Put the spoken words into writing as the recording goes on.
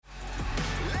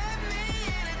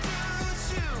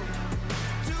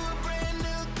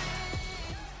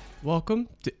Welcome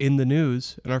to In the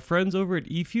News, and our friends over at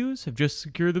eFuse have just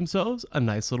secured themselves a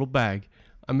nice little bag.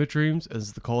 I'm Mitch Reams, as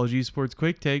is the College Esports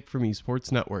Quick Take from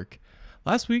Esports Network.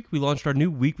 Last week, we launched our new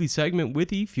weekly segment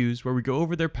with eFuse where we go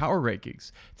over their power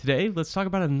rankings. Today, let's talk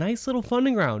about a nice little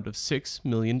funding round of $6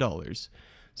 million.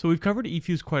 So we've covered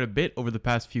eFuse quite a bit over the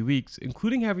past few weeks,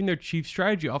 including having their Chief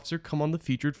Strategy Officer come on the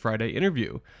featured Friday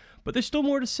interview. But there's still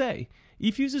more to say.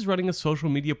 eFuse is running a social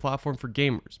media platform for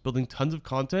gamers, building tons of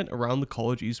content around the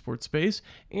college esports space,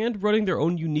 and running their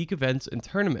own unique events and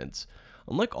tournaments.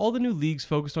 Unlike all the new leagues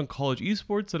focused on college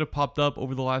esports that have popped up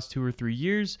over the last 2 or 3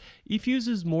 years, eFuse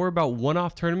is more about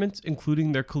one-off tournaments,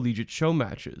 including their collegiate show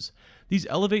matches. These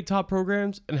elevate top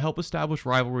programs and help establish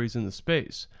rivalries in the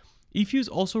space. eFuse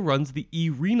also runs the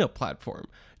eRena platform.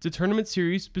 It's a tournament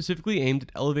series specifically aimed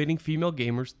at elevating female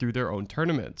gamers through their own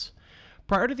tournaments.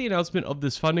 Prior to the announcement of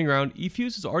this funding round,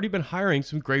 eFuse has already been hiring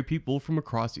some great people from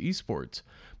across esports.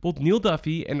 Both Neil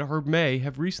Duffy and Herb May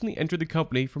have recently entered the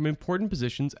company from important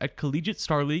positions at Collegiate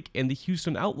Star League and the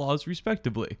Houston Outlaws,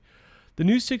 respectively. The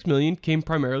new $6 million came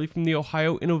primarily from the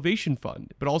Ohio Innovation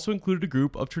Fund, but also included a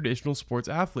group of traditional sports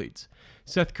athletes.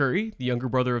 Seth Curry, the younger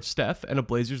brother of Steph and a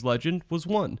Blazers legend, was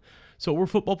one. So were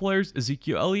football players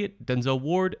Ezekiel Elliott, Denzel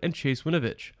Ward, and Chase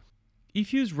Winovich.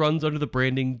 eFuse runs under the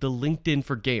branding The LinkedIn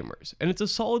for Gamers, and it's a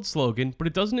solid slogan, but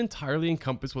it doesn't entirely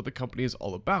encompass what the company is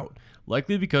all about,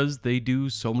 likely because they do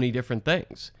so many different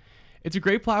things. It's a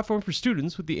great platform for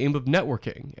students with the aim of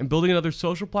networking and building another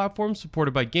social platform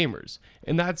supported by gamers.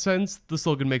 In that sense, the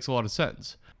slogan makes a lot of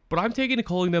sense. But I'm taking to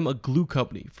calling them a glue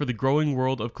company for the growing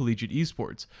world of collegiate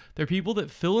esports. They're people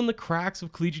that fill in the cracks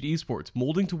of collegiate esports,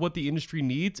 molding to what the industry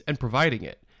needs and providing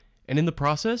it. And in the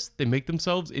process, they make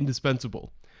themselves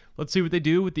indispensable. Let's see what they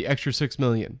do with the extra $6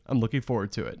 million. I'm looking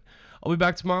forward to it. I'll be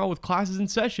back tomorrow with classes in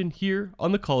session here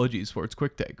on the College Esports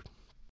Quick Take.